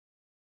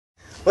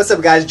What's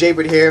up, guys?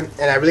 Jaybird here,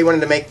 and I really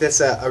wanted to make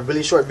this a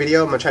really short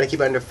video. I'm going to try to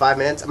keep it under 5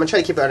 minutes. I'm going to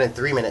try to keep it under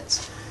 3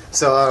 minutes.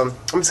 So I'm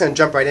just going to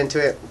jump right into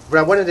it. What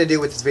I wanted to do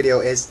with this video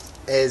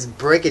is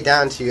break it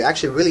down to you,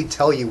 actually really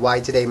tell you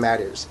why today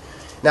matters.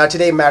 Now,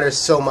 today matters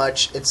so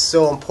much. It's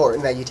so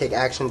important that you take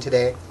action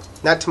today,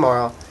 not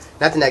tomorrow,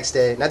 not the next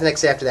day, not the next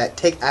day after that.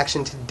 Take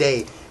action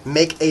today.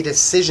 Make a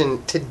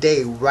decision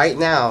today, right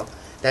now,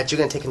 that you're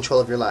going to take control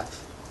of your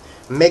life.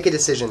 Make a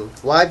decision.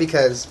 Why?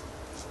 Because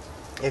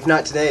if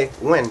not today,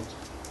 when?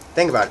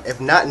 Think about it. If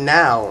not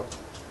now,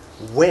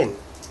 when?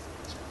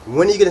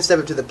 When are you going to step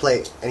up to the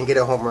plate and get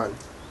a home run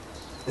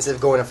instead of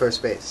going to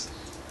first base?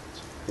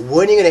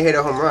 When are you going to hit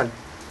a home run?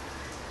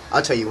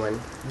 I'll tell you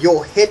when.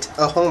 You'll hit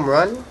a home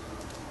run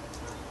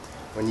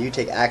when you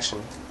take action.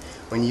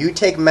 When you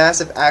take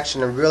massive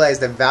action and realize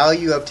the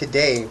value of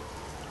today,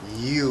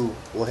 you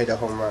will hit a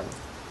home run.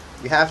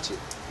 You have to.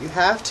 You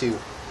have to.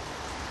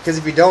 Because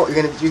if you don't,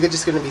 you're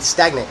just going to be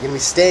stagnant. You're going to be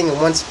staying in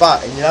one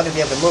spot and you're not going to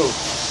be able to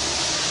move.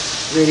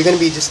 You're going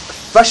to be just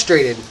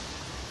frustrated.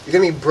 You're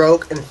going to be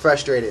broke and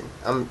frustrated.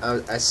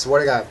 I swear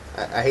to God.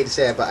 I hate to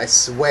say it, but I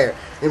swear.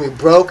 You're going to be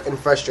broke and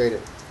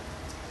frustrated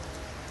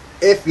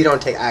if you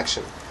don't take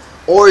action.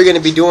 Or you're going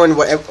to be doing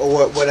what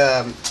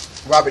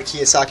Robert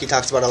Kiyosaki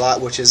talks about a lot,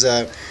 which is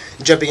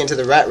jumping into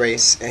the rat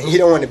race. And you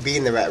don't want to be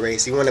in the rat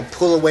race. You want to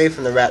pull away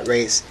from the rat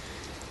race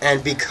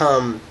and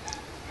become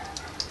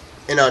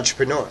an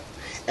entrepreneur.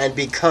 And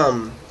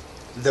become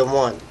the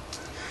one.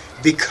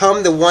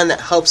 Become the one that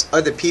helps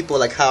other people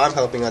like how I'm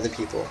helping other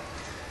people.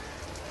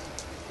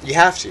 You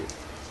have to.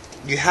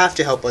 You have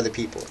to help other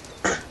people.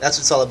 That's what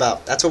it's all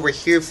about. That's what we're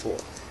here for.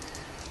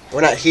 We're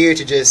not here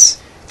to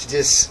just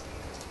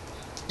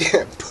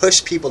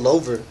push people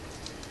over.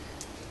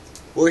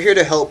 We're here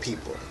to help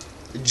people.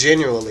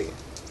 Genuinely.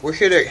 We're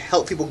here to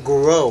help people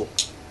grow.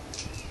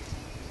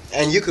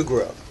 And you could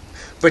grow.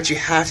 But you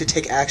have to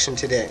take action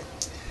today.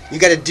 You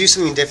got to do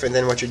something different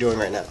than what you're doing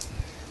right now.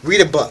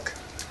 Read a book.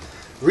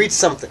 Read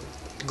something.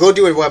 Go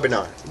do a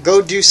webinar.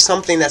 Go do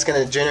something that's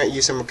going to generate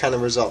you some kind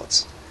of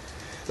results.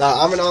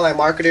 Now, I'm an online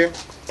marketer,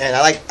 and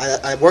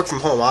I work from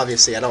home.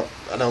 Obviously, I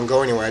don't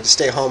go anywhere. I just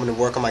stay home and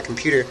work on my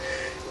computer.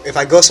 If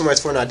I go somewhere,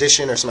 it's for an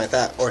audition or something like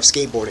that, or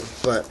skateboarding.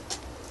 But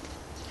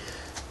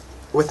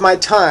with my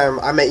time,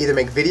 I may either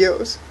make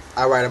videos,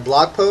 I write a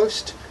blog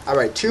post, I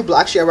write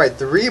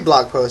 3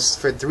 blog posts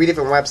for 3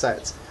 different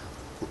websites.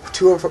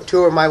 Two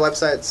are my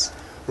websites.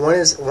 One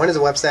is a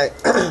website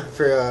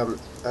for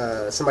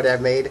somebody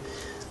I've made.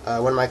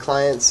 One of my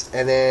clients,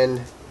 and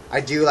then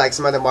I do like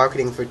some other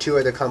marketing for 2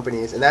 other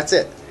companies, and that's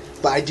it.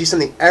 But I do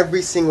something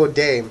every single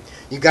day.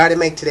 You got to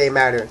make today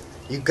matter.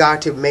 You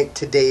got to make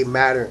today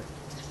matter.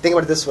 Think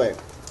about it this way.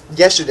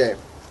 Yesterday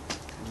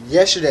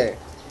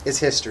is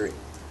history.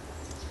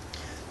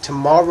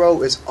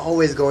 Tomorrow is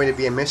always going to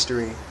be a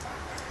mystery.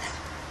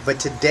 But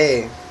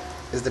today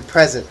is the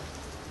present.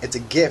 It's a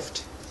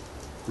gift.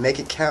 Make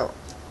it count.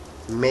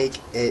 Make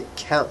it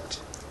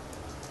count.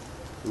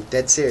 I'm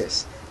dead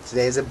serious.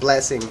 Today is a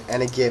blessing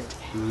and a gift.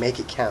 Make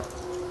it count.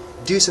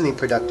 Do something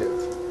productive.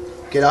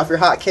 Get off your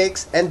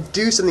hotcakes and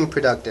do something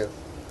productive.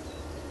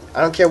 I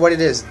don't care what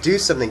it is. Do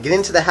something. Get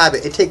into the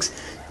habit. It takes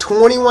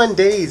 21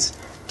 days.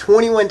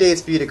 21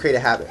 days for you to create a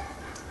habit.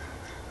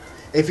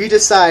 If you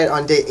decide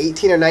on day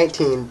 18 or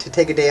 19 to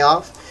take a day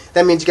off,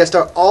 that means you got to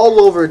start all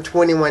over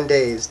 21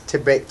 days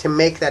to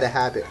make that a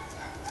habit.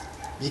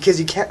 Because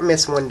you can't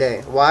miss one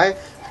day. Why?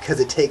 Because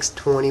it takes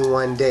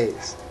 21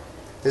 days.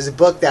 There's a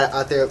book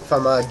out there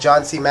from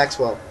John C.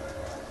 Maxwell,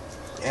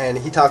 and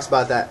he talks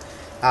about that.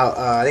 How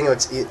I think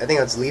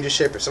it's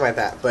leadership or something like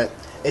that. But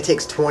it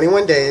takes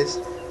 21 days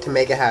to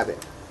make a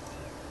habit.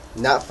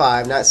 Not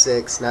 5, not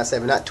 6, not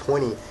 7, not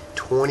 20.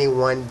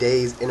 21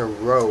 days in a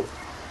row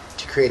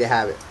to create a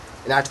habit.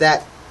 And after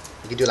that,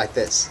 you can do it like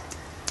this.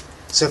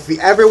 So if you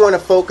ever want to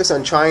focus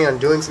on trying on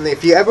doing something,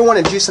 if you ever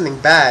want to do something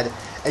bad,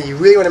 and you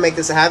really want to make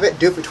this a habit,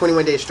 do it for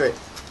 21 days straight.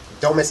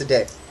 Don't miss a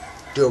day.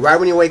 Do it right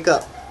when you wake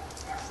up.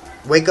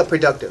 Wake up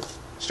productive.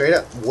 Straight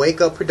up.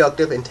 Wake up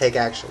productive and take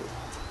action.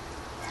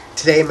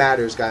 Today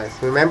matters, guys.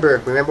 Remember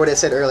what I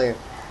said earlier.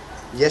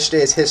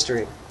 Yesterday is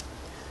history.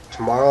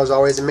 Tomorrow is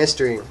always a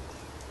mystery.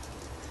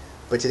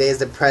 But today is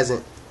the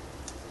present.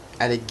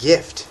 And a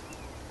gift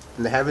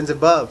from the heavens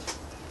above.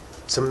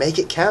 So make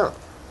it count.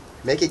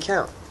 Make it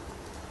count.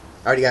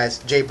 Alrighty, guys.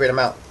 Jaybird, I'm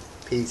out.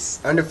 Peace.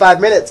 Under 5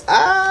 minutes.